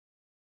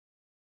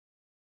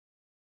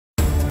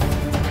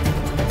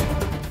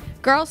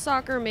Girls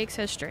soccer makes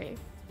history.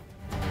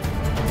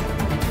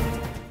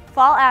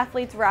 Fall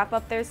athletes wrap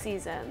up their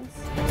seasons.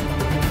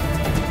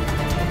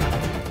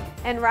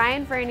 And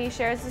Ryan Verney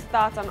shares his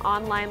thoughts on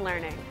online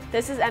learning.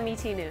 This is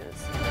MET News.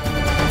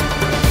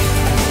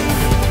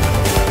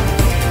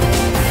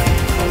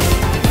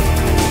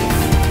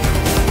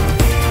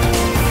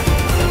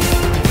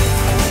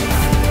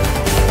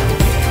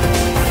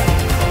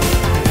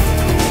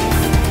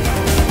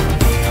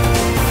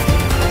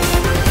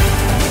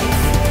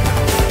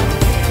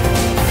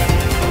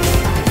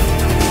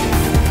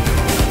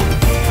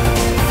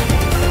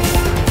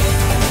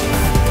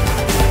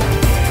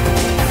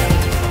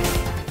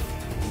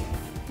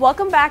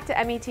 Welcome back to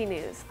MET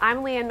News. I'm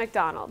Leanne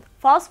McDonald.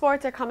 Fall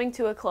sports are coming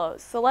to a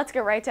close, so let's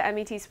get right to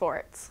MET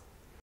Sports.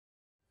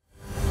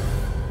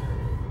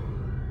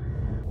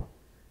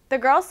 The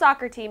girls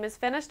soccer team has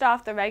finished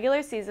off the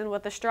regular season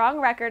with a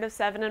strong record of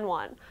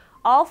 7-1.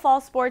 All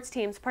fall sports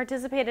teams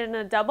participated in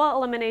a double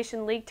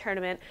elimination league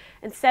tournament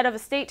instead of a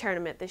state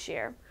tournament this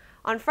year.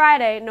 On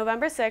Friday,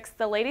 November 6th,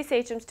 the Lady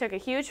Sachems took a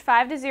huge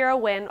 5-0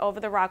 win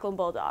over the Rockland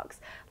Bulldogs.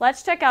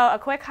 Let's check out a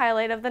quick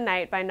highlight of the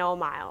night by Noah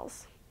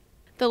Miles.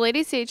 The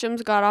Lady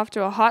Sachems got off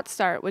to a hot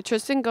start, with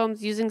Tristan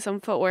Gomes using some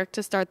footwork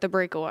to start the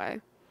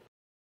breakaway.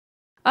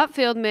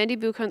 Upfield, Mandy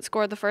Buchunt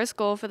scored the first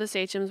goal for the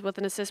Sachems with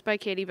an assist by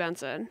Katie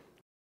Benson.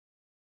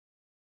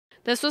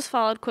 This was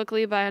followed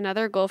quickly by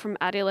another goal from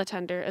Addie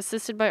Latender,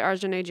 assisted by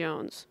Arjane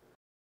Jones.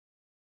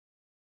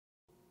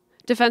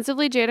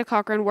 Defensively, Jada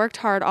Cochran worked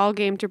hard all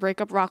game to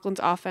break up Rockland's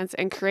offense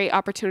and create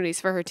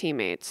opportunities for her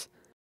teammates.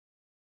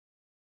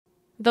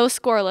 Though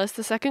scoreless,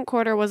 the second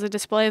quarter was a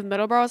display of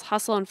Middleborough's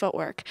hustle and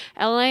footwork.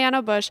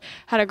 Eliana Bush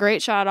had a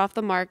great shot off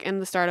the mark in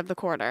the start of the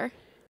quarter.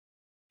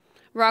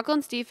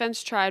 Rockland's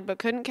defense tried but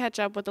couldn't catch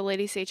up with the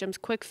Lady Sachems'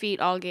 quick feet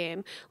all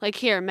game. Like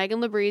here, Megan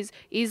Labrise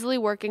easily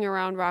working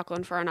around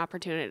Rockland for an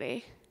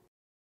opportunity.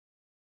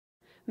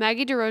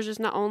 Maggie DeRosiers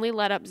not only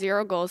let up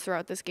 0 goals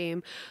throughout this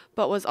game,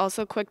 but was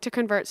also quick to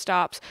convert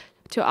stops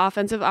to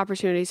offensive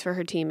opportunities for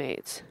her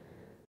teammates.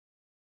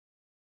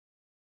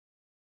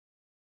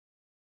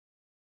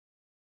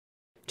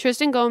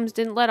 Tristan Gomes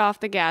didn't let off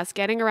the gas,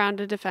 getting around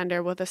a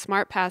defender with a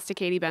smart pass to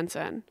Katie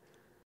Benson.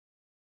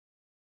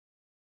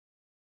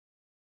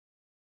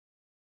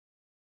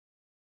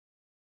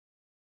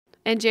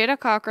 And Jada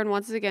Cochran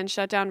once again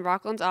shut down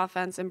Rockland's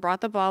offense and brought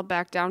the ball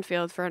back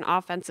downfield for an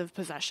offensive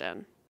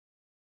possession.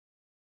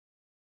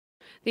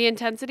 The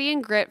intensity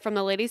and grit from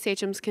the Lady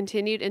Sachems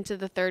continued into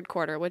the third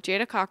quarter, with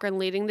Jada Cochran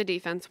leading the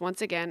defense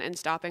once again and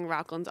stopping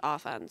Rockland's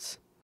offense.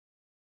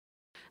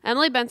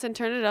 Emily Benson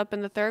turned it up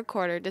in the third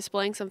quarter,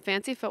 displaying some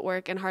fancy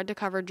footwork and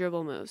hard-to-cover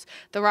dribble moves.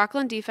 The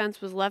Rockland defense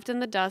was left in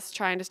the dust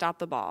trying to stop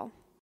the ball.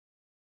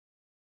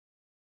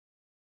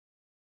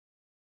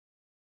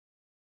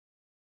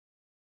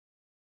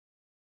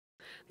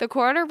 The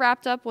quarter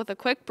wrapped up with a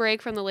quick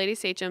break from the Lady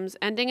Sachems,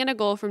 ending in a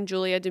goal from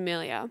Julia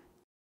D'Amelia.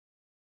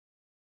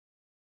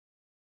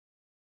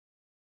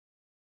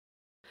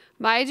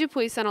 Maya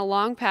Dupuis sent a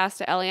long pass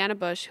to Eliana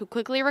Bush, who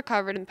quickly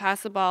recovered and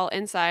passed the ball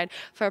inside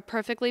for a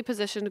perfectly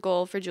positioned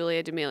goal for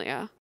Julia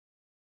D'Amelia.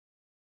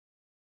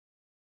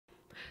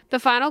 The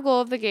final goal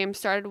of the game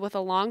started with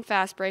a long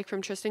fast break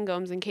from Tristan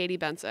Gomes and Katie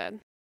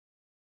Benson.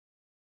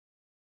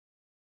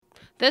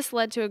 This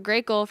led to a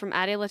great goal from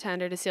Addie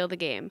Latender to seal the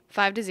game,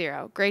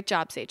 5-0. Great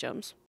job,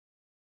 Sachems.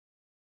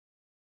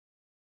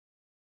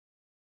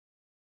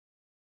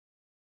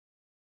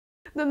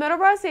 The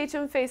Middleborough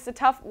Sachems faced a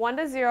tough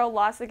 1-0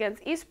 loss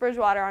against East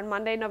Bridgewater on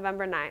Monday,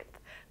 November 9th.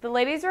 The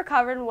ladies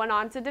recovered and went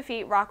on to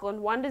defeat Rockland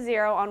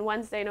 1-0 on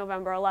Wednesday,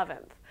 November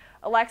 11th.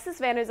 Alexis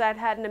Vanderzijde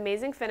had an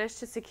amazing finish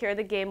to secure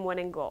the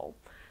game-winning goal.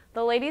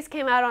 The ladies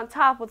came out on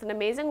top with an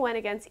amazing win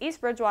against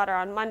East Bridgewater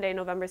on Monday,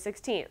 November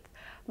 16th.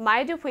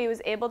 Maya Dupuis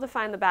was able to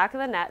find the back of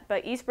the net,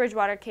 but East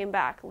Bridgewater came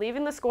back,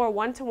 leaving the score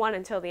 1-1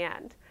 until the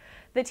end.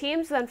 The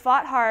teams then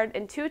fought hard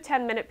in 2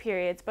 10-minute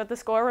periods, but the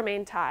score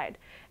remained tied.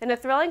 In a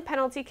thrilling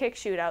penalty kick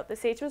shootout, the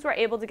Sachems were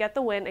able to get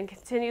the win and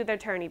continue their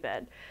tourney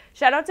bid.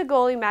 Shout out to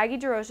goalie Maggie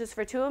DeRosiers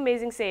for 2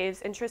 amazing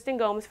saves and Tristan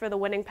Gomes for the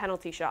winning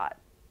penalty shot.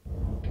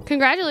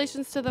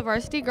 Congratulations to the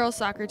varsity girls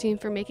soccer team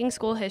for making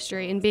school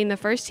history and being the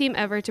first team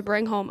ever to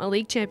bring home a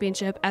league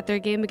championship at their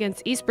game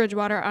against East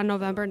Bridgewater on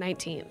November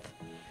 19th.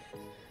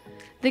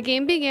 The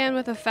game began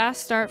with a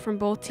fast start from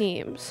both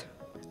teams.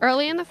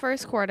 Early in the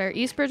first quarter,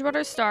 East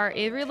Bridgewater star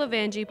Avery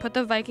Levangie put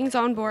the Vikings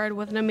on board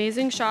with an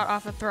amazing shot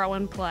off a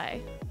throw-in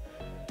play.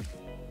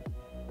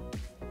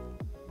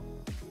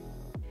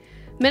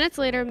 Minutes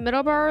later,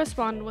 Middleborough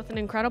responded with an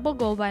incredible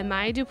goal by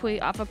Maya Dupuis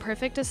off a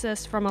perfect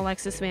assist from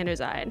Alexis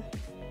Vanderzijde.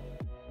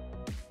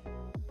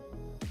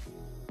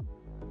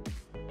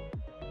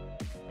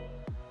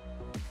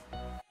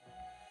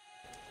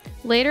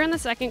 Later in the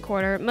second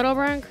quarter,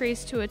 Middleborough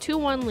increased to a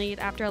 2-1 lead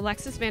after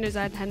Alexis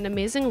Vanderzijde had an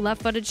amazing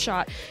left-footed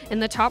shot in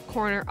the top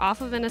corner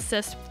off of an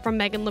assist from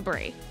Megan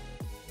Labrie.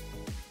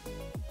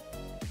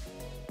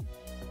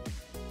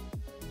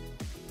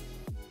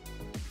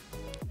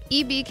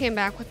 EB came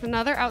back with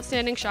another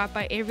outstanding shot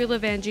by Avery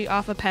Levangie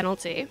off a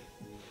penalty.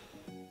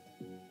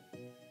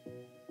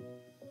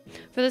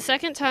 For the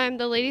second time,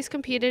 the ladies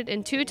competed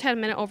in 2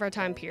 10-minute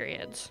overtime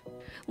periods.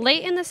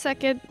 Late in the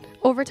second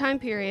overtime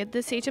period, the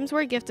Sachems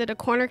were gifted a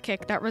corner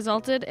kick that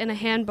resulted in a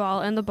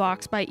handball in the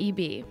box by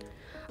EB.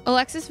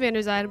 Alexis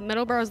Vanderzijde,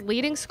 Middleborough's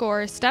leading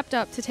scorer, stepped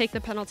up to take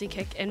the penalty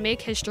kick and make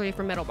history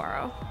for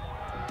Middleborough.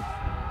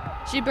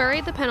 She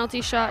buried the penalty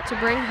shot to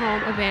bring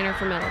home a banner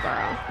for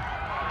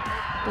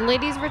Middleborough. The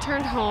ladies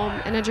returned home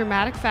in a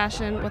dramatic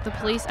fashion with a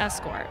police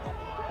escort.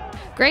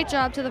 Great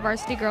job to the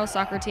varsity girls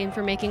soccer team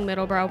for making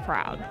Middleborough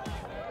proud.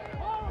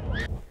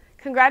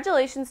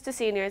 Congratulations to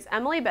seniors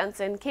Emily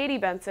Benson, Katie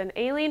Benson,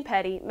 Aileen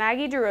Petty,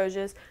 Maggie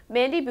DeRoges,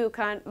 Mandy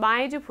Buchan,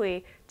 Maya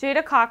Dupuis,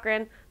 Jada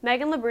Cochran,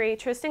 Megan Labrie,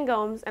 Tristan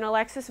Gomes, and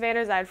Alexis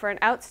Vanderzijde for an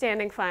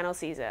outstanding final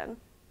season.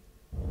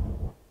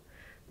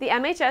 The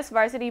MHS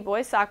varsity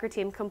boys soccer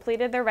team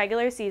completed their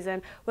regular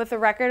season with a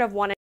record of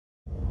 1.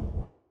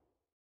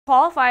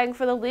 Qualifying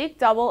for the league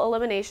double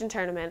elimination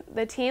tournament,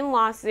 the team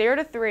lost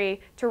 0-3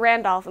 to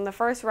Randolph in the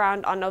first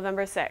round on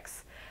November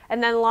 6th,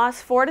 and then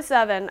lost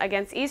 4-7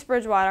 against East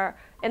Bridgewater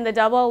in the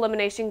double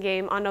elimination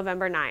game on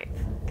November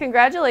 9th.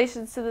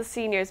 Congratulations to the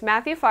seniors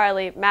Matthew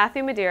Farley,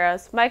 Matthew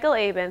Medeiros, Michael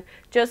Aben,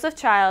 Joseph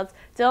Childs,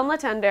 Dylan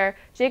Latender,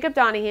 Jacob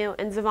Donahue,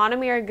 and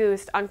Zavonamir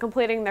Auguste on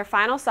completing their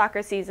final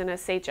soccer season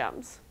as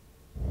Sachems.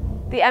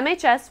 The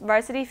MHS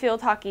varsity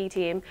field hockey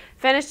team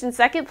finished in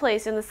second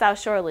place in the South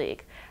Shore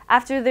League.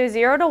 After their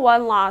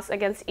 0-1 loss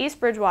against East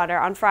Bridgewater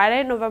on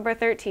Friday, November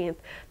 13th,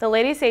 the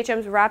Lady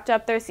Sachems wrapped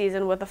up their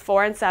season with a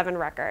 4-7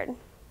 record.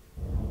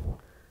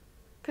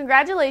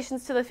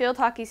 Congratulations to the field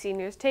hockey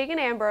seniors Tegan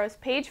Ambrose,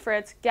 Paige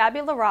Fritz,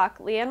 Gabby LaRock,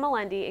 Leanne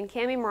Melendi, and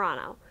Cami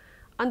Morano.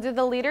 Under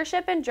the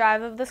leadership and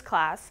drive of this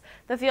class,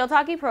 the field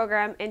hockey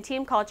program and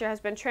team culture has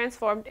been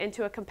transformed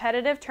into a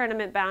competitive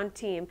tournament-bound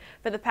team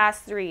for the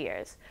past 3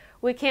 years.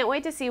 We can't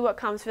wait to see what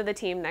comes for the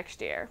team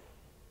next year.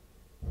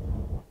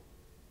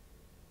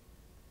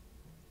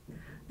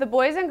 The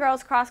boys and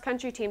girls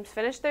cross-country teams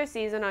finished their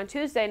season on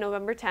Tuesday,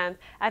 November 10th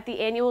at the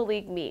annual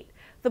league meet.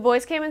 The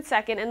boys came in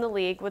second in the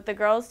league, with the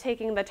girls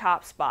taking the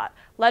top spot,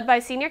 led by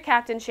senior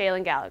captain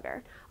Shaylin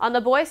Gallagher. On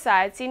the boys'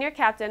 side, senior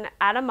captain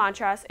Adam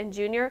Montross and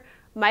junior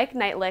Mike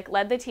Knightlick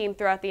led the team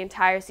throughout the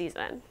entire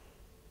season.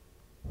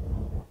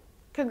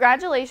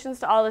 Congratulations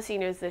to all the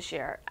seniors this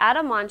year: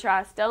 Adam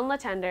Montross, Dylan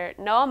Latender,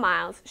 Noah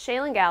Miles,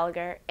 Shaylin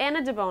Gallagher,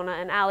 Anna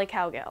DeBona, and Allie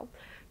Cowgill.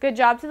 Good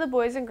job to the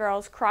boys and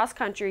girls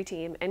cross-country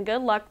team, and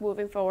good luck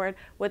moving forward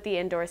with the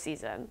indoor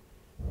season.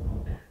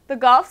 The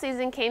golf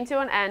season came to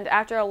an end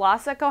after a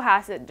loss at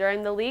Cohasset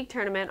during the league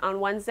tournament on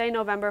Wednesday,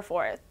 November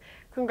 4th.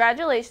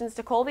 Congratulations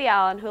to Colby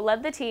Allen, who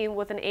led the team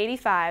with an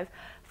 85,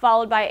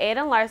 followed by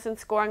Aiden Larson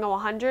scoring a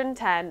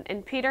 110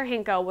 and Peter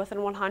Hinko with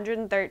an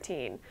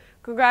 113.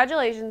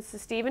 Congratulations to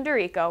Stephen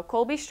DeRico,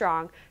 Colby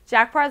Strong,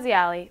 Jack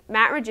Parziali,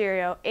 Matt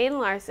Ruggiero, Aiden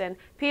Larson,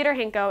 Peter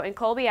Hinko, and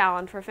Colby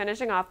Allen for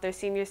finishing off their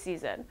senior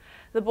season.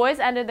 The boys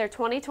ended their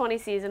 2020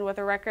 season with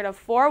a record of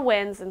 4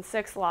 wins and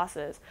 6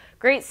 losses.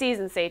 Great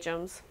season,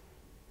 Sachems.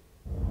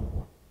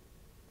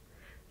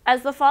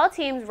 As the fall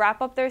teams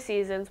wrap up their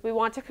seasons, we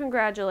want to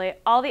congratulate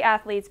all the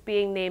athletes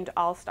being named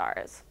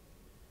All-Stars.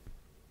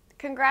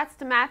 Congrats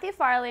to Matthew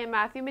Farley and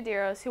Matthew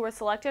Medeiros, who were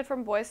selected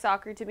from boys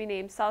soccer to be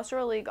named South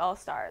Shore League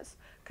All-Stars.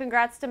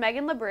 Congrats to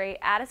Megan Labrie,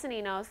 Addison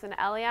Enos, and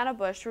Eliana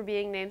Bush for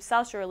being named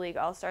South Shore League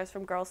All-Stars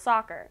from girls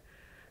soccer.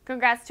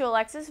 Congrats to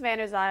Alexis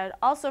Vanderzijde,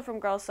 also from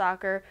girls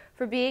soccer,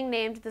 for being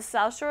named the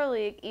South Shore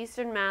League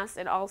Eastern Mass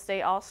and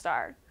All-State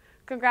All-Star.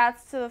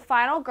 Congrats to the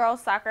final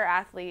girls soccer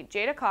athlete,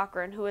 Jada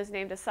Cochran, who was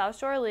named a South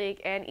Shore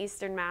League and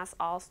Eastern Mass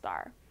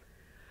All-Star.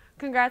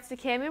 Congrats to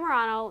Cami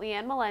Morano,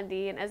 Leanne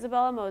Melendi, and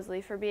Isabella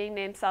Mosley for being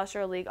named South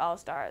Shore League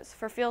All-Stars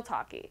for field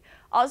hockey.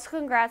 Also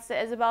congrats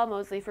to Isabella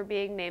Mosley for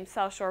being named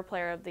South Shore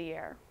Player of the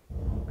Year.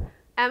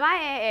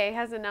 MIAA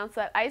has announced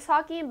that ice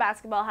hockey and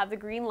basketball have the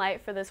green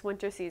light for this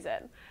winter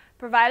season.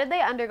 Provided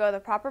they undergo the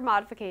proper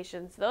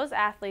modifications, those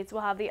athletes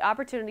will have the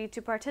opportunity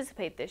to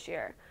participate this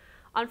year.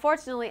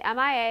 Unfortunately,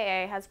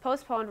 MIAA has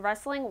postponed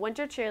wrestling,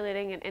 winter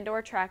cheerleading, and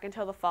indoor track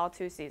until the fall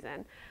 2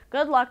 season.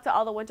 Good luck to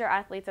all the winter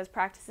athletes as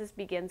practices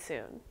begin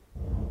soon.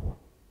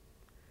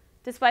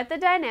 Despite the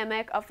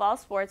dynamic of fall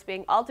sports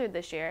being altered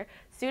this year,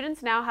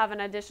 students now have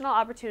an additional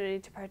opportunity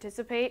to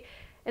participate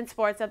in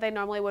sports that they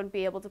normally wouldn't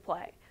be able to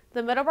play.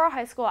 The Middleborough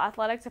High School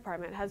Athletic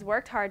Department has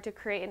worked hard to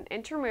create an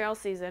intramural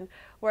season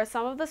where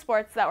some of the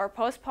sports that were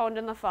postponed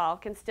in the fall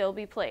can still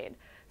be played.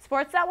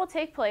 Sports that will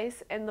take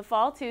place in the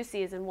Fall 2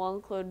 season will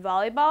include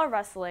volleyball,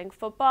 wrestling,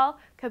 football,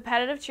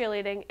 competitive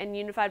cheerleading, and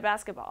unified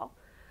basketball.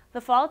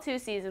 The Fall 2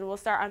 season will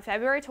start on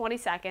February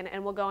 22nd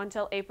and will go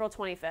until April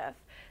 25th.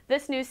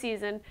 This new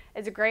season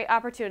is a great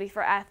opportunity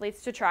for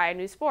athletes to try a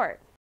new sport.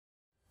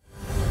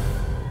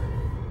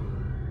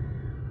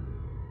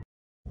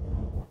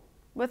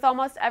 With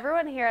almost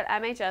everyone here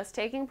at MHS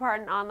taking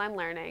part in online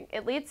learning,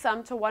 it leads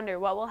some to wonder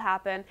what will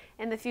happen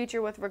in the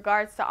future with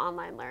regards to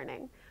online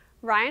learning.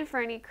 Ryan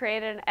Fernie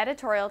created an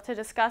editorial to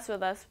discuss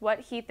with us what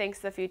he thinks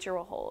the future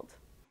will hold.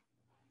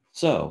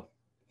 So,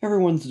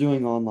 everyone's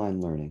doing online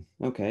learning.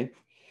 Okay.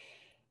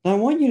 Now I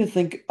want you to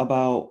think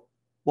about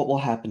what will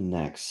happen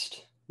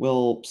next.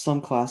 Will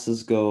some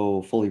classes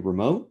go fully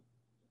remote?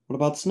 What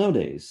about snow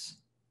days?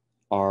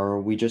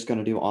 Are we just going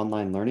to do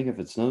online learning if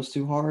it snows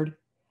too hard?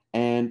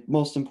 And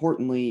most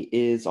importantly,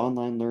 is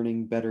online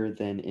learning better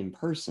than in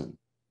person?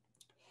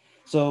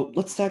 So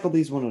let's tackle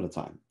these one at a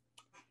time.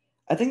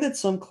 I think that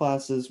some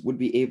classes would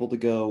be able to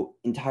go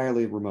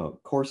entirely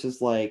remote. Courses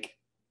like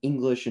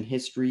English and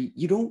history,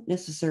 you don't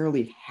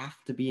necessarily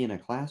have to be in a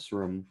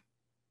classroom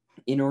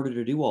in order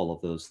to do all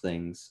of those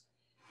things.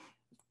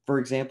 For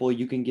example,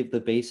 you can give the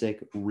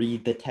basic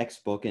read the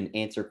textbook and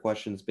answer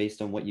questions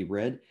based on what you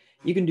read.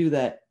 You can do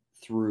that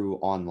through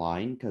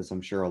online because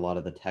I'm sure a lot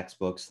of the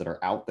textbooks that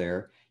are out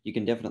there, you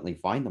can definitely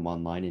find them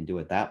online and do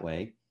it that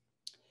way.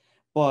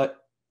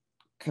 But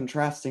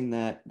contrasting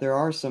that, there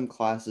are some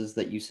classes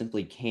that you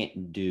simply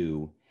can't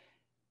do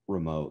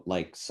remote,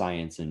 like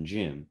science and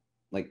gym.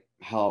 Like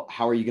how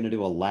are you going to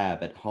do a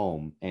lab at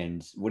home,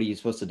 and what are you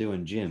supposed to do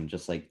in gym?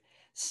 Just like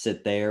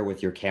sit there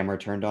with your camera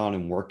turned on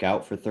and work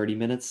out for 30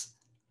 minutes?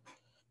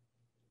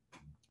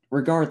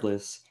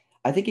 Regardless,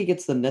 I think it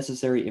gets the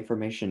necessary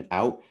information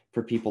out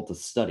for people to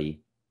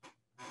study.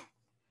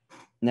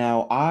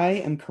 Now, I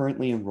am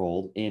currently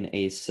enrolled in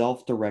a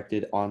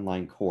self-directed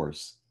online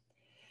course,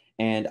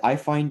 and I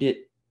find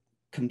it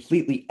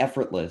completely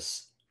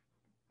effortless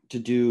to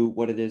do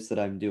what it is that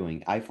I'm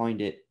doing. I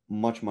find it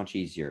much, much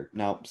easier.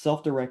 Now,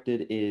 self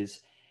directed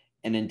is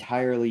an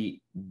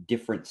entirely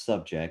different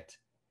subject,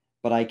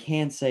 but I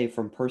can say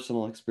from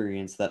personal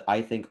experience that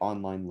I think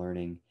online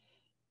learning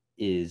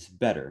is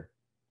better.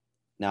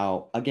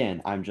 Now,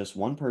 again, I'm just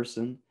one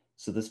person,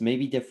 so this may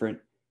be different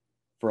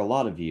for a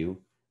lot of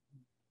you,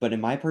 but in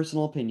my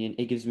personal opinion,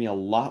 it gives me a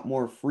lot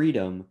more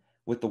freedom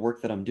with the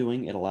work that I'm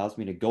doing. It allows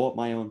me to go at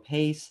my own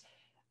pace.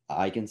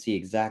 I can see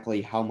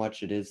exactly how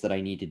much it is that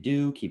I need to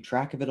do, keep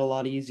track of it a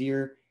lot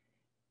easier,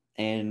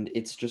 and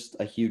it's just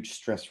a huge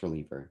stress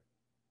reliever.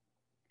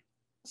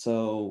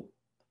 So,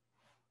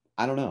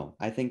 I don't know.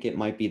 I think it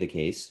might be the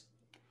case.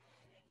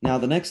 Now,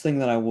 the next thing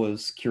that I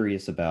was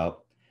curious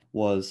about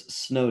was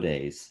snow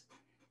days.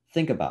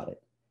 Think about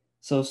it.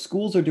 So,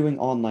 schools are doing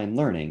online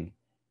learning,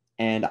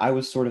 and I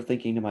was sort of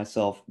thinking to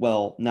myself,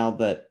 well, now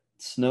that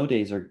snow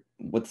days are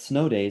with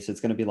snow days,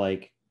 it's going to be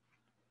like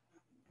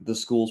the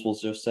schools will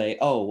just say,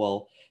 oh,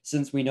 well,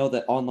 since we know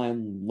that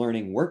online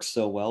learning works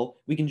so well,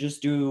 we can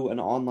just do an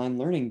online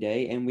learning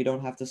day and we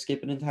don't have to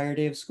skip an entire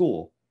day of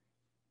school.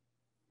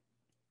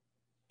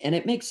 And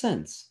it makes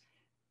sense.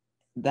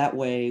 That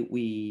way,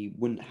 we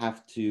wouldn't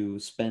have to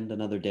spend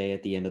another day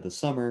at the end of the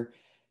summer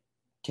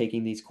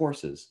taking these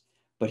courses.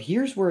 But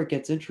here's where it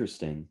gets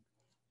interesting.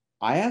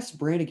 I asked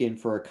Brannigan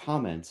for a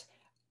comment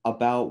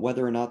about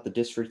whether or not the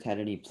district had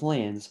any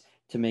plans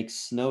to make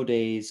snow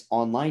days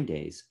online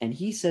days, and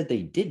he said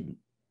they didn't.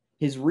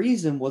 His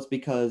reason was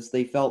because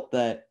they felt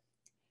that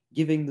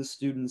giving the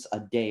students a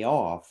day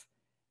off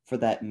for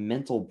that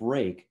mental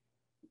break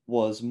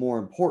was more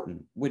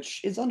important,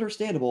 which is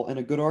understandable and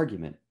a good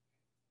argument.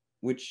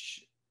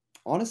 Which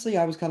honestly,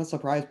 I was kind of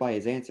surprised by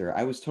his answer.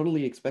 I was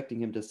totally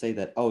expecting him to say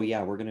that, oh,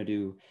 yeah, we're going to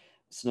do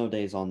snow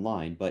days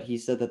online, but he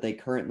said that they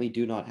currently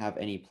do not have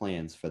any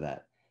plans for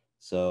that.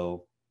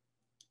 So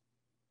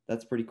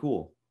that's pretty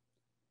cool.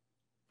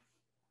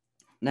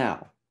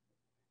 Now,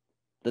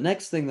 the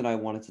next thing that I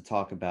wanted to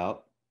talk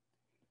about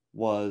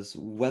was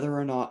whether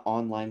or not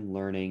online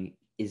learning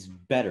is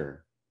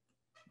better.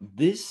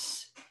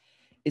 This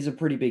is a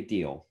pretty big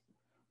deal.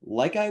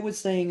 Like I was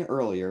saying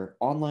earlier,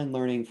 online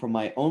learning from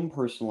my own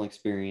personal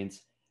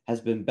experience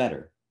has been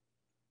better.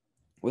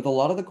 With a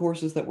lot of the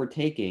courses that we're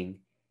taking,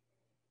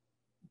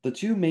 the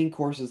two main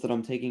courses that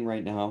I'm taking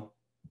right now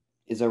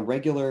is a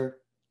regular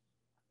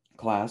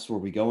class where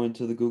we go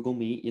into the Google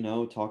Meet,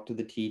 talk to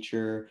the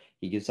teacher,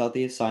 he gives out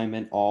the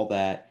assignment, all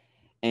that.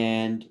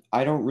 And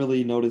I don't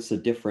really notice a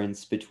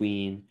difference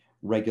between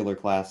regular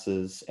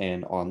classes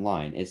and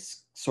online.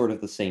 It's sort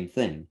of the same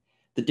thing.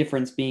 The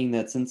difference being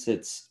that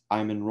since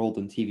I'm enrolled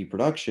in TV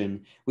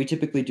production, we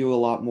typically do a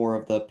lot more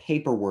of the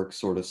paperwork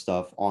sort of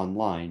stuff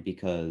online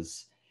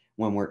because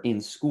when we're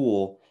in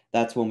school,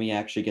 that's when we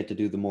actually get to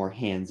do the more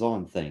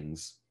hands-on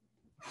things.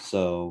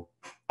 So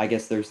I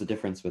guess there's the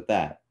difference with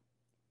that.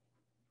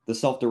 The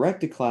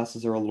self-directed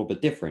classes are a little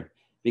bit different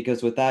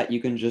because with that,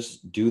 you can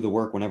just do the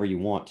work whenever you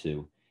want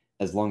to,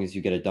 as long as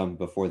you get it done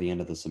before the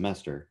end of the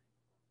semester.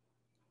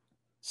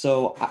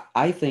 So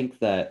I think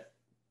that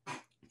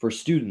for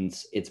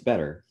students, it's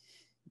better.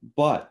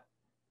 But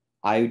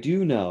I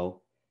do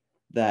know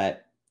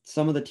that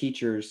some of the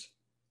teachers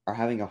are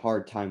having a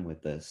hard time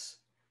with this.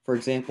 For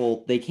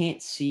example, they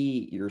can't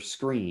see your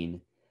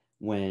screen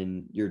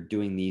when you're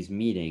doing these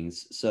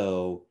meetings.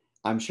 So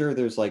I'm sure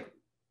there's like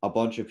a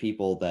bunch of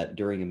people that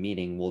during a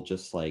meeting will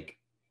just like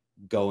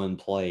go and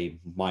play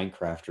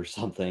Minecraft or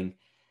something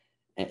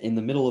in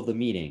the middle of the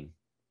meeting.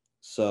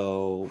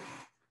 So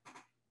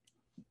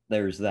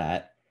there's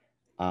that.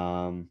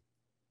 Um,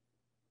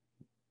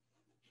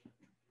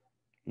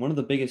 One of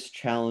the biggest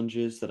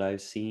challenges that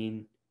I've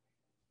seen,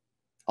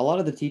 a lot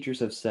of the teachers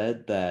have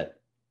said that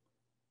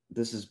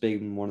this has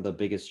been one of the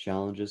biggest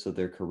challenges of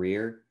their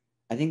career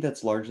I think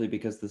that's largely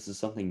because this is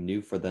something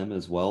new for them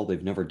as well.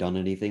 They've never done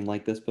anything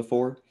like this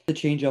before. To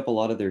change up a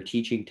lot of their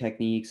teaching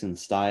techniques and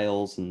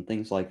styles and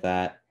things like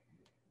that.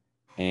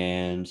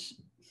 And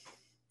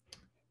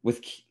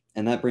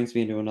and that brings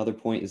me into another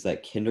point, is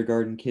that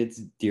kindergarten kids,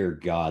 dear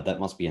God, that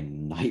must be a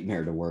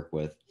nightmare to work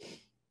with.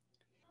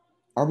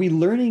 Are we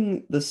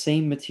learning the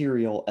same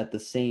material at the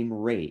same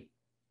rate?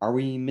 Are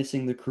we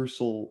missing the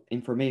crucial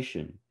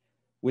information?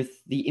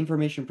 With the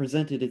information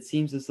presented, it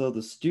seems as though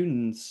the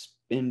students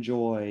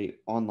enjoy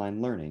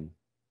online learning,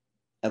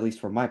 at least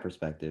from my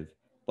perspective,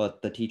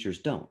 but the teachers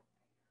don't.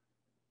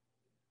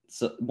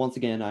 So, once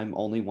again, I'm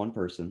only one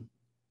person.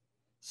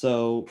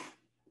 So,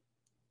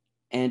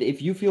 and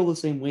if you feel the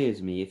same way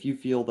as me, if you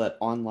feel that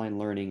online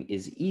learning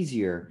is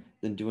easier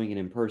than doing it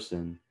in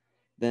person,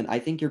 then I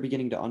think you're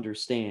beginning to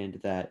understand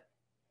that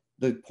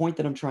the point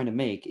that I'm trying to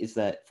make is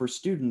that for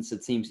students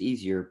it seems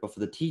easier, but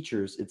for the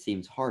teachers it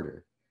seems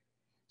harder.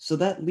 So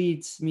that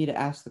leads me to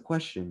ask the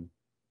question,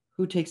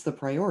 who takes the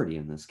priority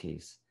in this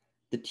case?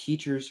 The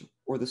teachers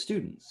or the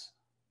students?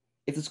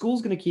 If the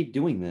school's going to keep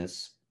doing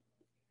this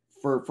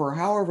for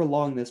however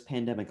long this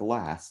pandemic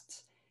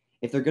lasts,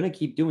 if they're going to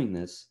keep doing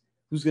this,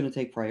 who's going to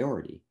take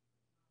priority?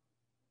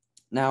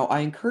 Now, I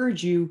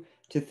encourage you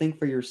to think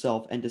for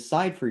yourself and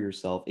decide for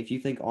yourself if you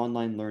think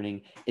online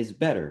learning is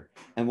better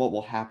and what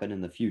will happen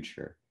in the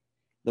future.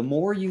 The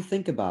more you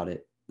think about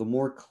it, the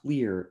more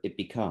clear it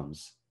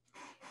becomes.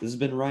 This has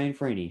been Ryan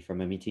Franey from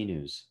MET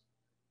News.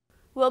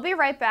 We'll be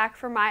right back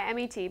for My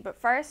MET, but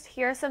first,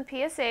 here are some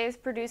PSAs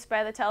produced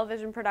by the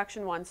Television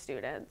Production 1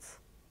 students.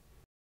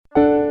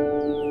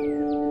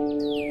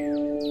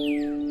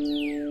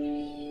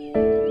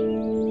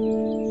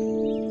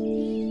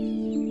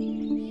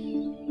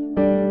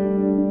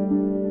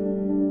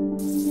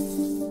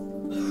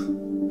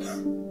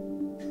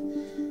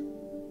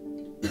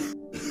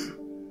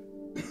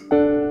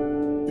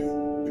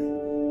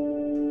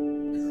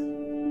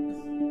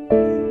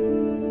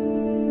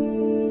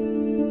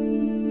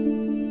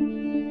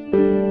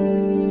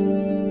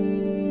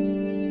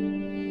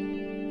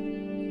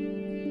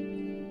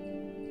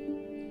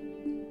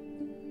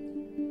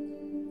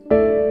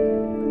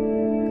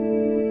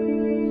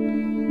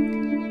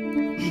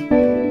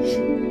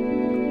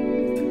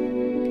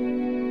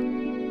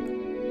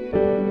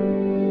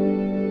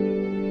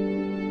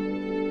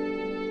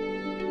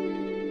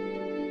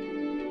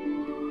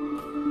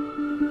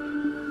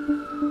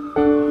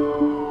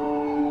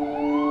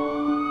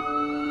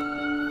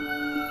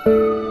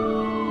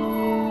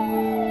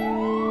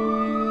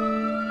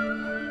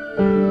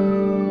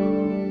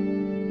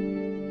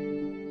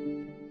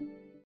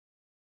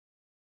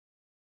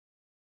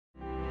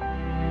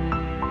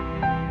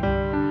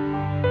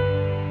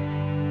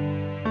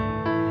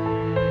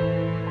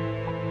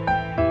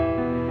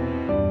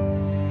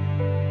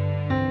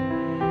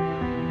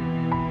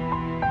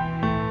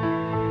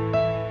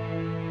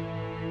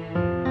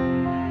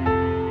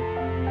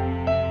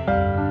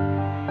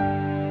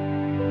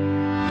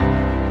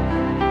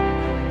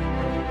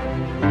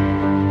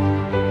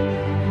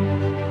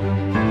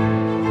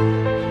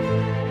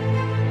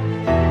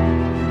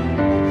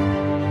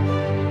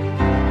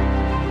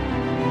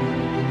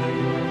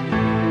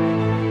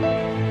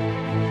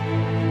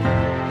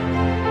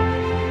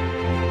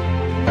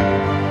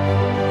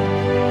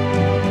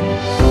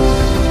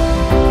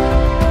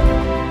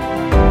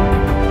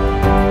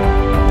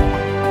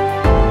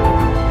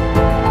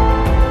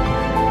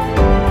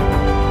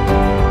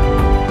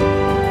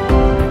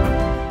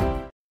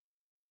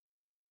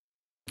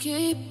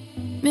 Keep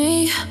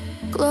me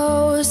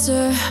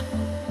closer.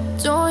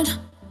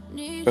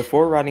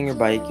 Before riding your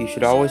bike, you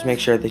should always make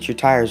sure that your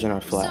tires are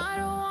not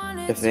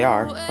flat. If they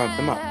are, pump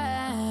them up.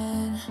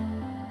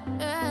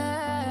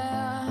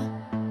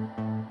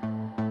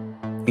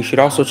 You should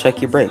also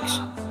check your brakes.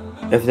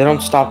 If they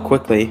don't stop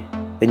quickly,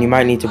 then you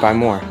might need to buy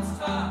more.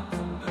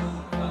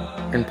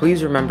 And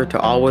please remember to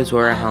always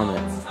wear a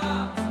helmet.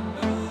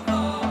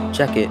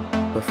 Check it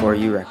before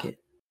you wreck it.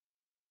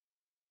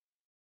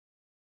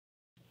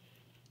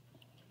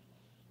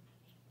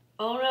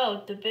 Oh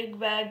no, the big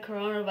bad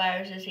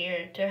coronavirus is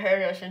here to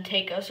hurt us and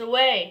take us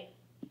away.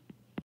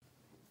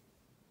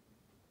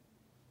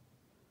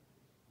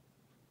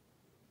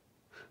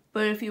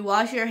 But if you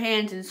wash your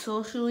hands and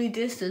socially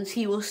distance,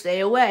 he will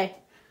stay away.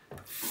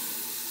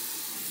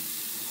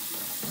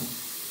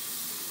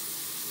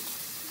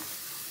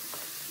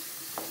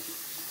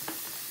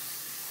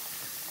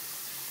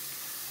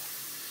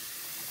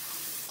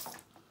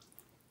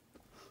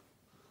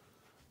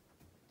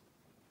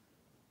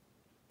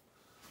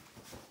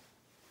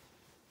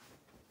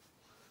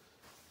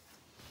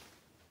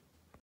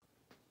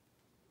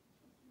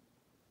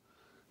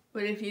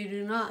 But if you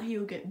do not, he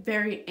will get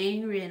very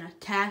angry and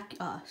attack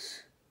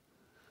us.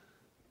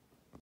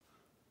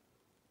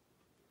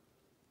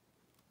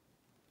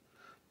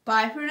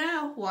 Bye for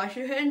now. Wash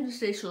your hands and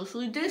stay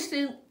socially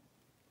distant.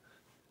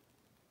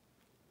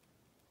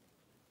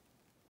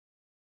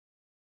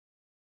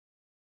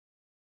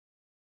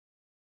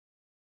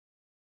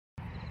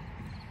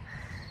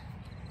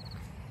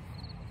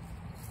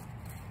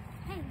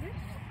 Hey,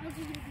 I'll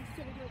give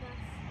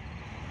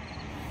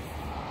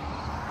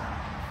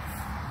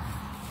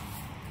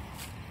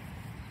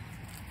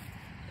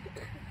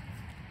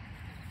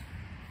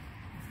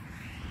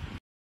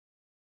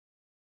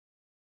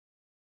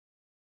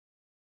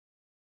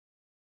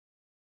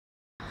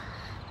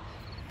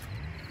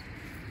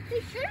They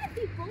shouldn't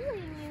be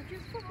bullying you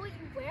just for what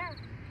you wear.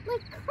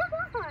 Like, come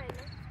on.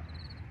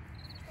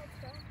 Let's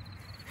go.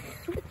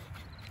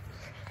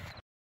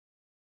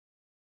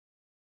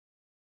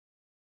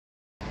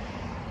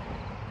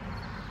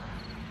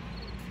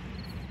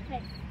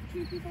 Hey,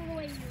 treat people the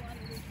way you want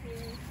to be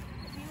treated.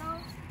 If you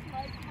don't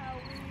like how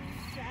we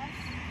dress,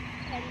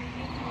 then you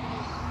can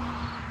leave.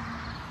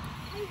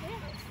 I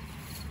will.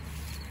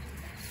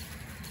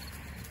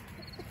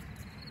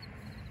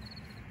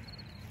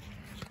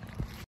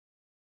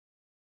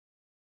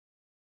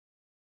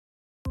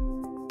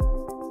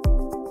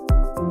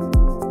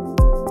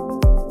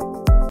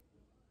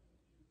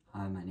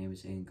 Hi, my name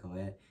is Aiden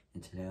Coet,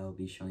 and today I'll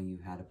be showing you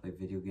how to play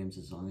video games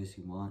as long as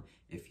you want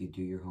if you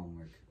do your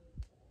homework.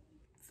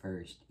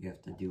 First, you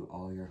have to do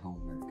all your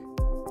homework.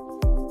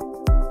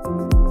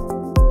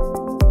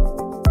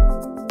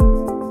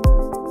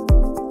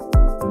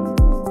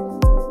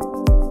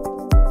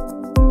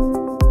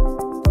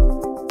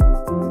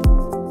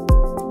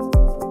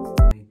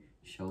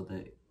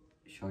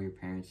 Show your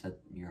parents that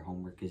your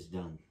homework is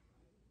done.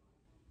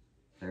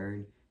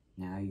 Third,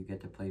 now you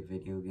get to play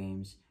video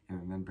games, and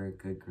remember,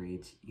 good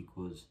grades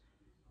equals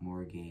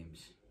more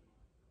games.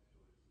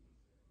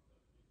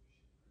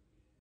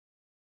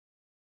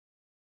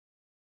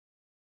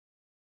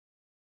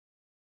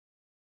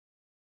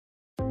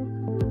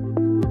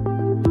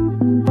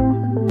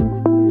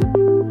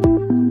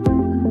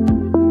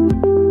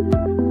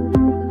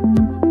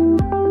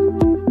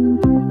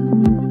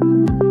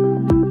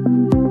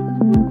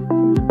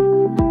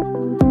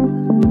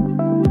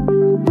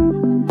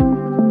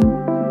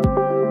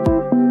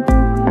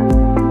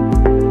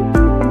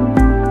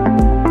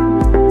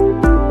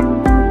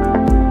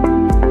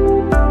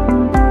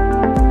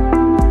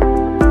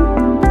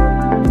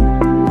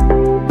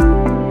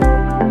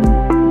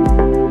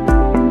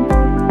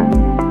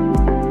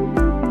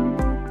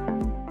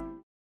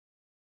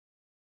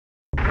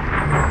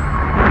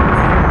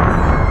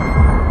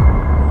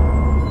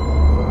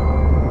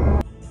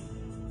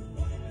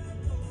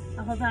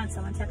 Hold on,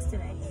 someone texted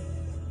me.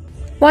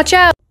 Watch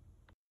out!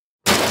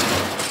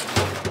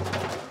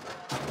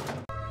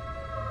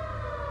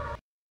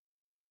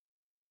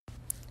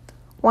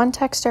 One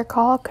text or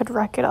call could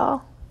wreck it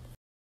all.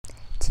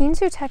 Teens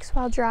who text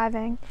while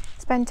driving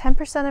spend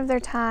 10% of their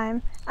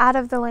time out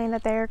of the lane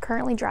that they are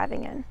currently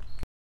driving in.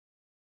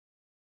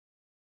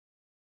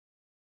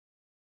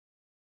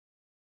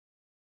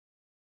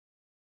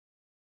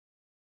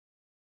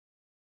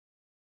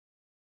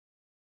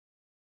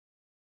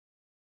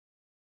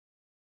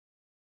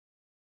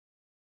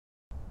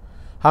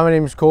 Hi, my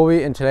name is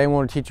Colby, and today I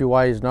want to teach you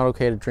why it's not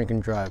okay to drink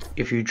and drive.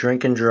 If you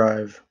drink and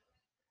drive,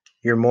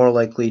 you're more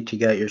likely to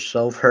get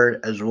yourself hurt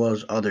as well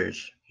as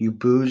others. You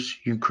booze,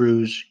 you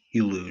cruise,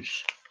 you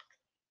lose.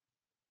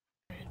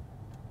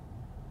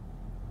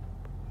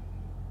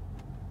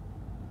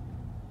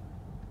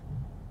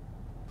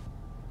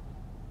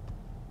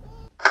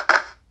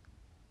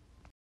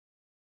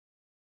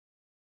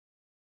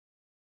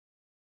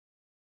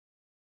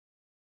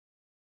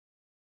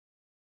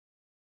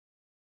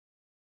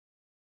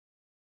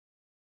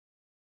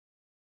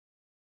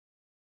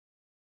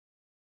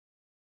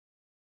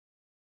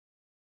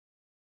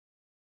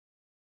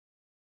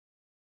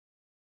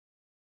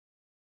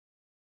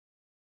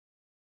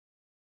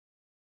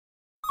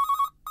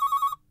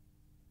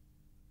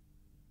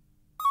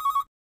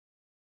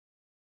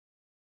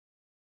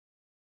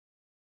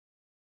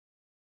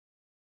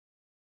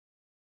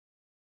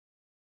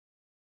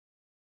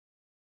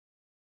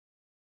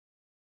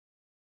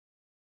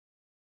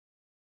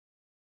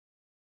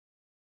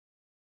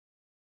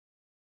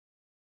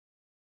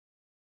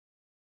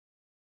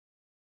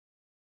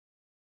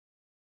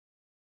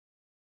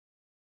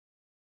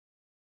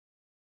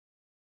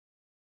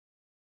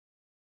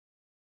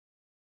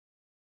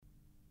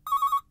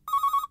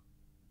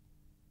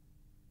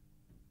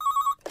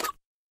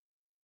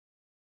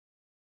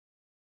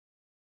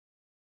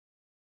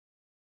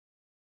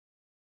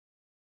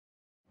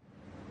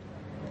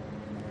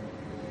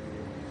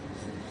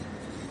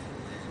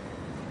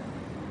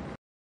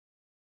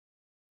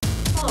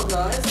 Hello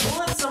guys,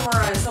 let's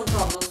summarize some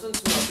problems with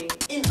smoking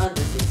in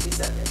under 60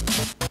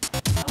 seconds.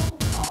 Oh,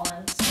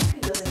 Colin,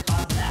 smoking doesn't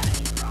cause that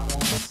many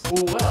problems.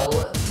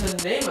 Well, to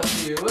name a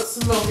few,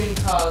 smoking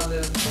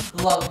causes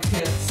lung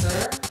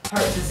cancer,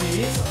 heart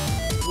disease,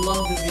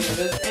 lung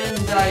diseases,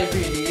 and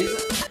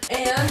diabetes.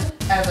 And,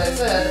 as I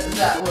said,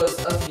 that was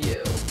a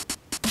few.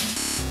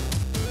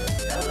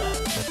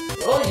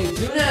 Well, you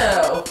do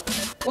know.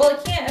 Well,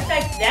 it can't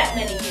affect that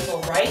many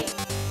people, right?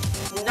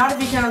 Not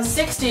if you count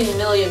 16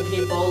 million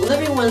people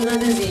living with the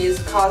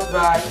disease caused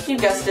by, you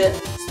guessed it,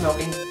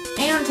 smoking.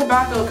 And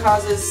tobacco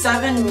causes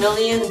 7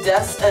 million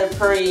deaths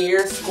per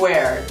year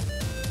squared.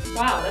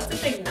 Wow, that's a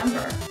big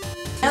number.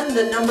 And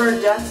the number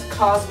of deaths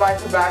caused by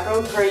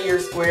tobacco per year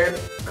squared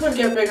could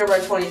get bigger by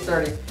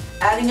 2030,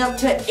 adding up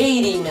to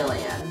 80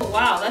 million.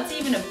 Wow, that's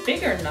even a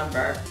bigger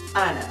number.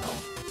 I know.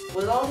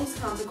 With all these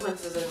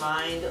consequences in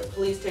mind,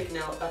 please take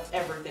note of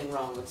everything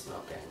wrong with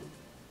smoking.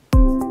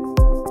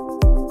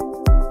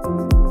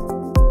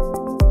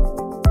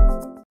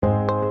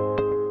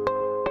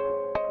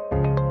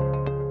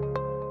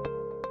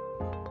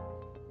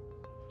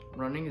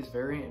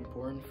 very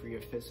important for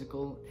your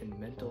physical and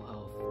mental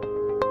health.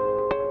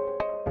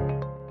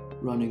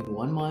 Running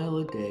 1 mile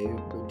a day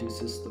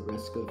reduces the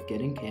risk of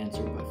getting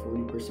cancer by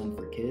 40%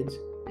 for kids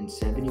and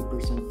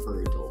 70%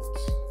 for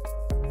adults.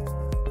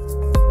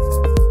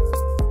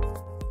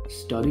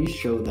 Studies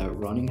show that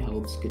running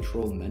helps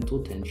control mental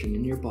tension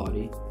in your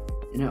body,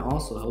 and it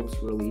also helps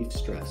relieve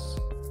stress.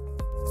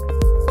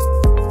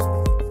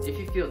 If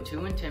you feel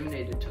too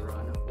intimidated to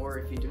run, or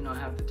if you do not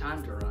have the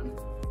time to run,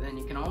 then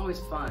you can always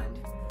find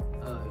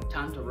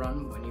time to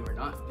run when you are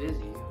not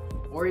busy,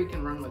 or you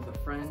can run with a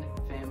friend,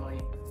 family,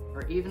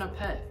 or even a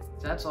pet.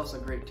 That's also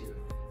great too.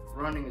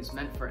 Running is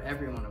meant for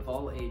everyone of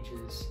all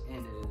ages,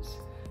 and it is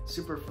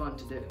super fun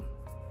to do.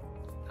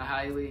 I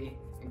highly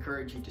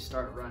encourage you to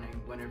start running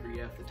whenever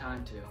you have the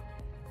time to.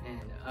 And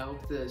I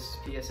hope this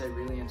PSA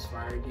really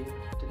inspired you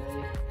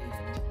today,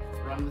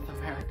 and run with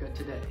America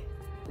today.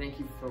 Thank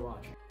you for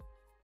watching.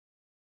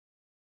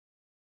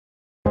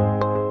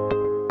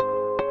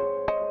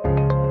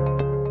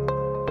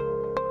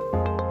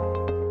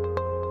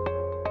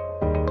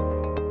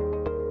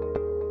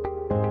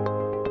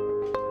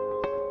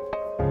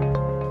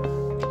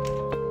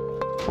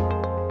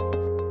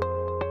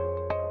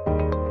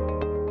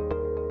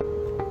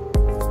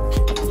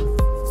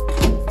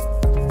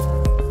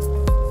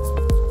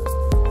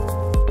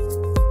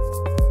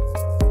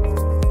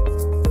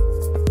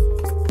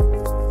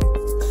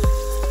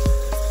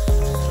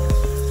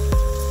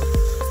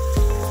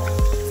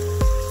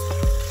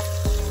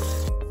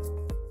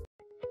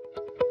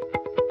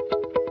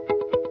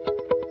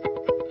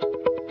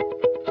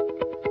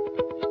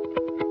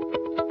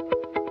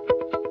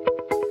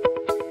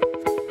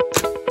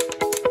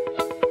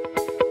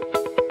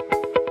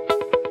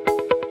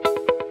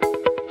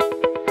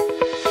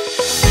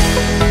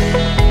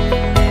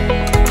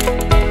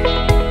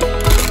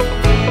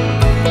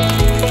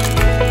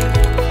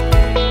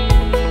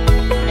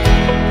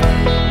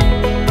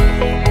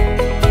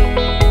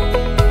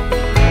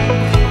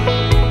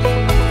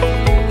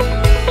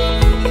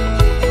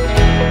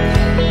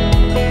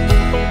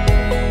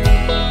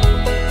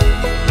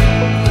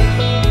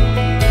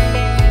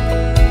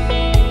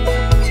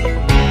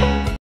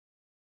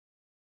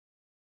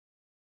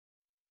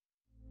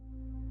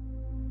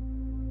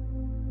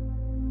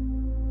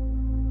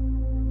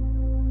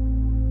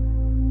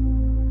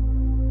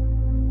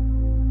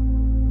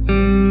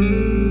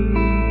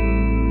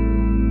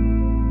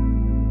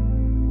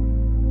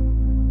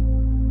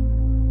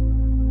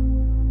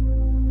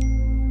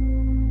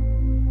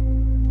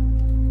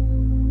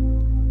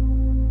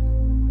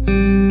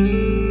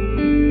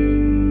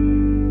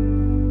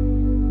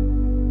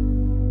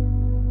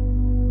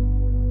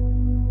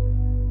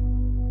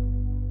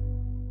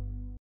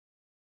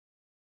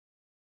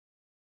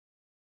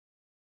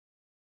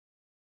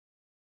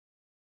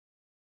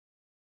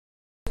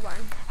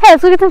 Hey,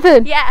 let's go get some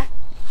food. Yeah.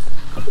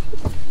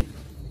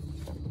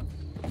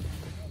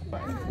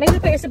 Make sure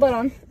to put your seatbelt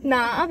on.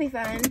 Nah, I'll be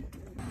fine.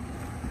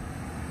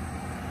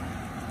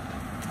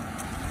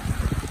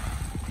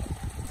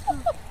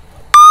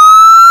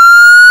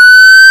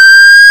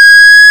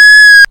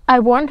 I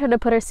warned her to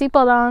put her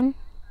seatbelt on.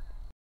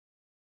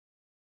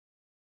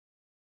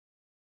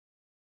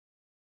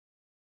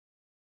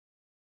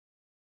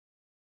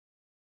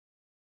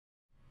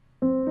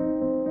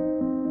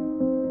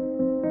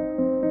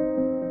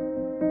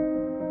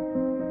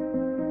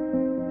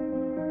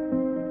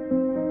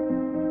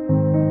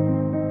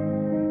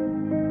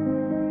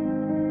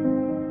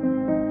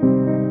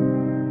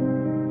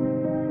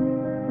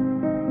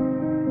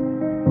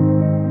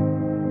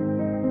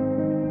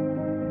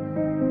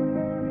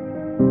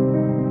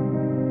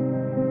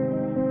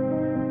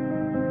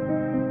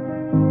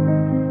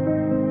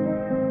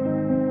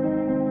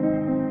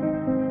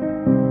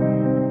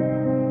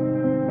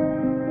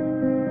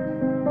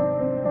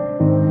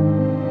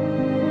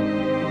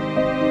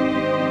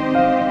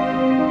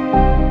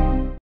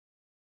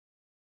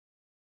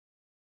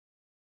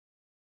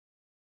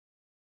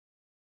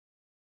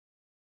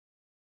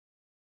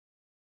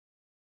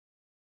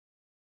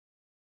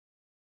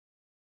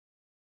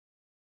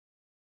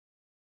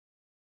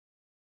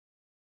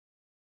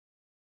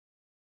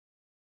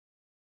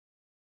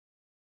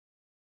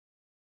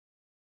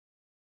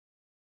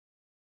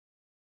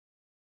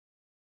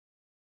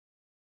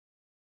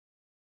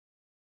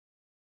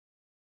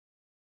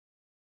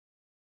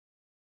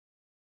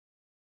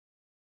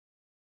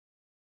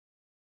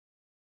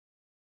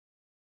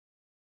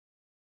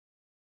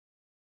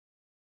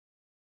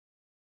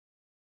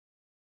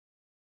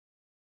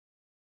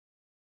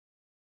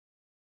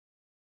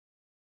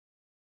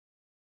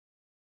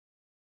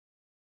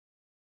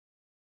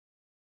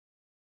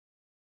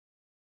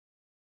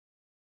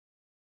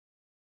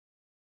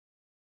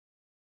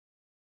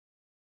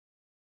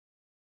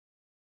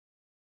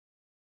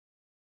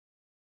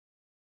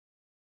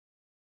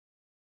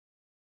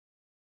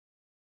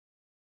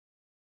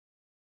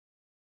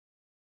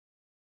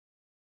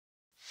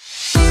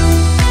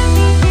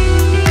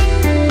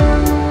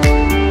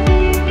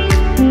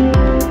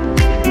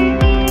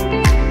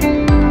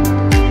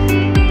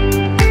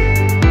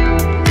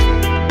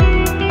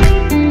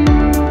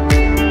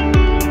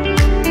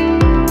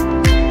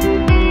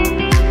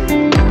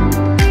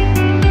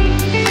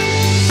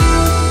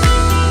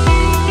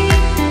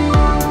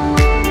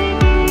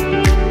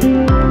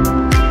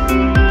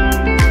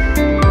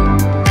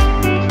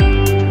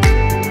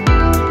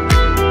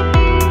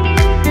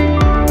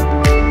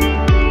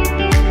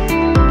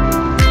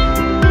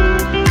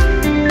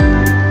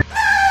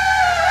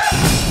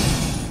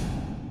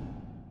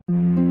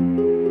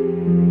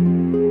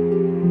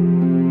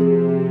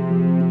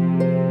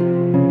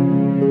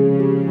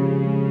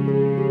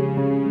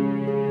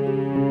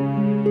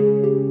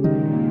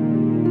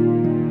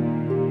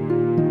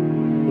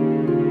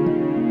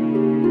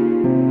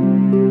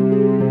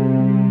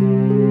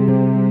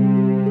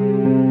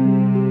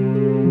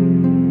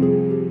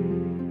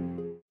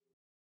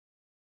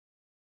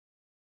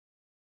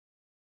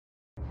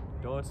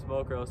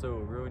 or else it will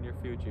ruin your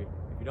future.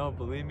 If you don't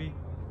believe me,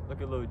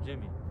 look at little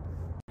Jimmy.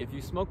 If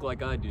you smoke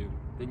like I do,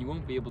 then you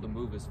won't be able to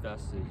move as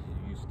fast as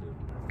you used to.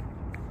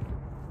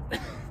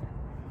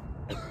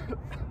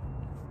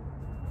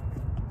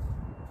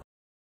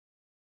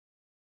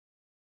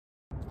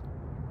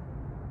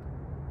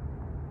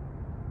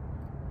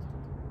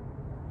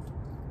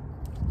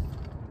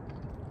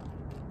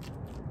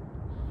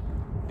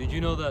 Did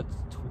you know that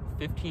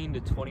 15 to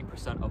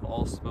 20% of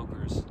all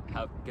smokers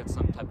get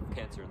some type of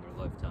cancer in their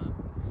lifetime?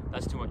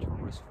 That's too much of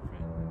a risk for me.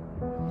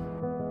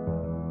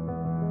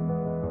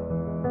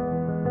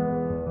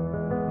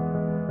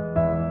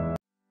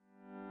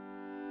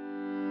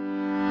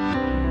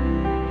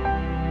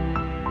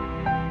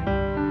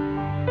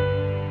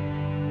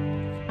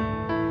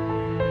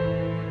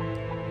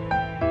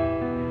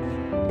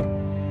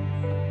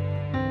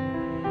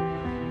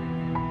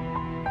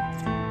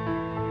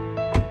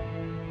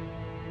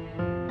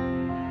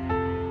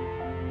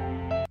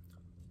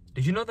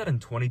 Did you know that in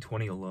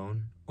 2020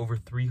 alone, over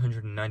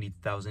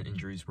 390,000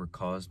 injuries were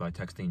caused by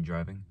texting and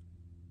driving?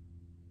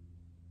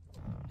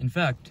 In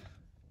fact,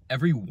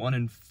 every 1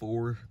 in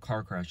 4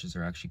 car crashes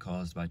are actually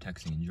caused by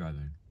texting and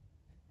driving.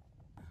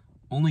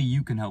 Only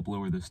you can help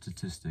lower the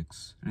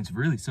statistics, and it's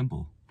really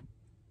simple.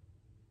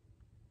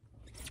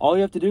 All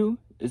you have to do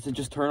is to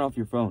just turn off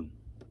your phone.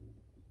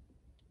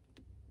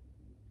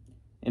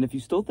 And if you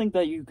still think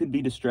that you could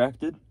be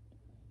distracted,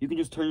 you can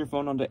just turn your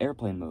phone onto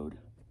airplane mode.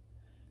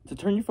 To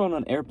turn your phone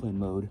on airplane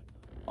mode,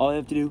 all you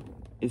have to do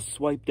is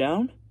swipe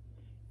down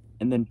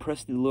and then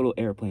press the little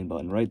airplane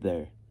button right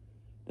there.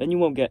 Then you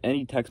won't get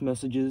any text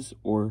messages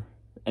or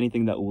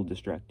anything that will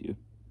distract you.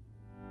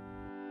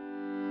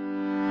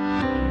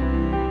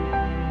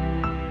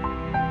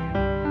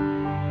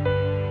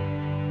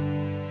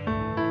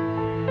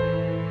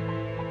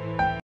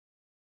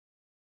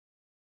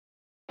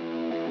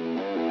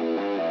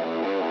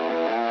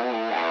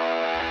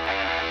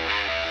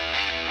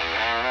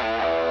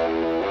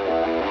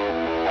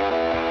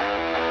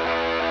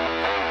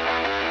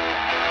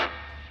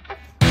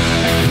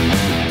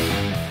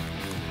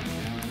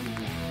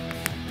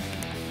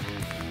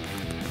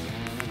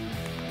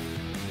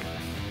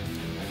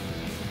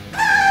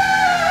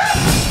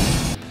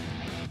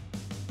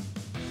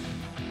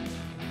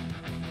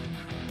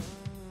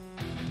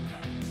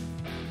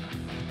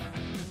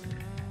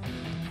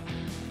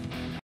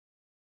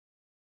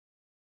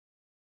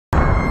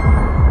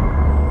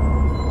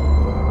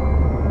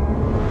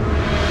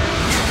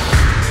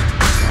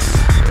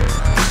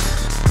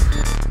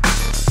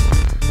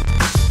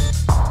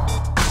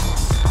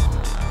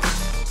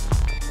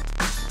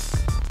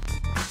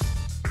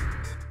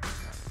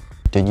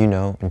 Did you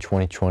know in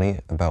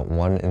 2020 about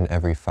 1 in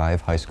every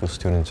 5 high school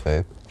students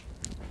vape?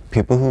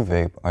 People who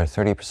vape are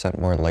 30%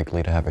 more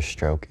likely to have a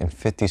stroke and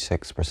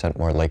 56%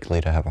 more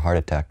likely to have a heart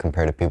attack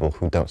compared to people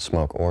who don't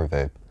smoke or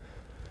vape.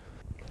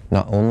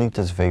 Not only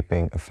does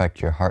vaping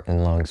affect your heart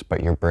and lungs,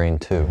 but your brain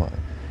too.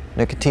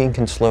 Nicotine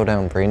can slow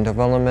down brain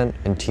development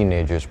in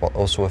teenagers while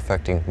also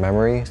affecting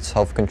memory,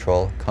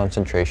 self-control,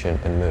 concentration,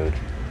 and mood.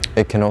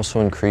 It can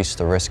also increase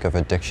the risk of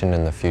addiction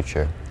in the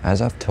future.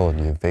 As I've told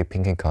you,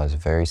 vaping can cause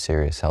very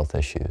serious health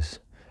issues.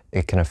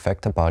 It can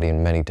affect the body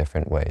in many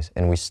different ways,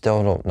 and we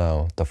still don't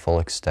know the full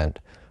extent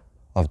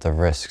of the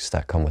risks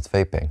that come with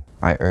vaping.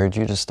 I urge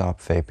you to stop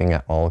vaping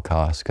at all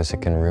costs because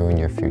it can ruin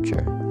your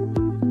future.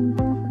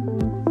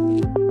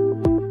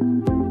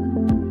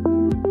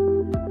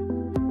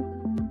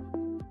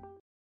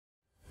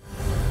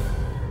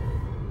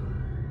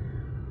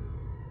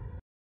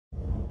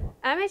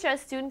 MHS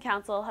Student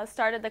Council has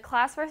started the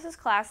Class vs.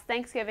 Class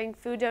Thanksgiving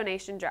food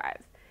donation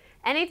drive.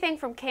 Anything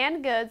from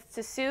canned goods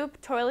to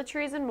soup,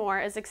 toiletries, and more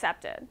is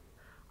accepted.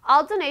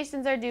 All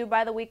donations are due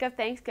by the week of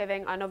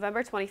Thanksgiving on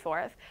November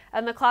 24th,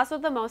 and the class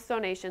with the most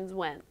donations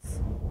wins.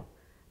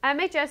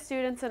 MHS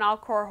students in all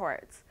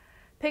cohorts.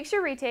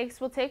 Picture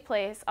retakes will take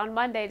place on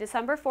Monday,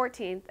 December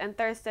 14th and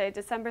Thursday,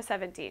 December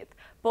 17th,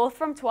 both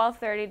from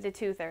 12:30 to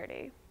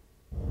 2:30.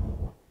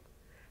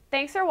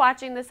 Thanks for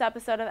watching this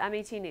episode of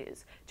MET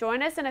News.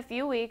 Join us in a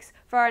few weeks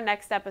for our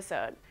next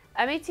episode.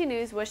 MET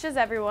News wishes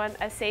everyone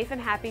a safe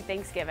and happy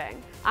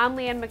Thanksgiving. I'm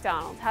Leanne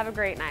McDonald. Have a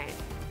great night.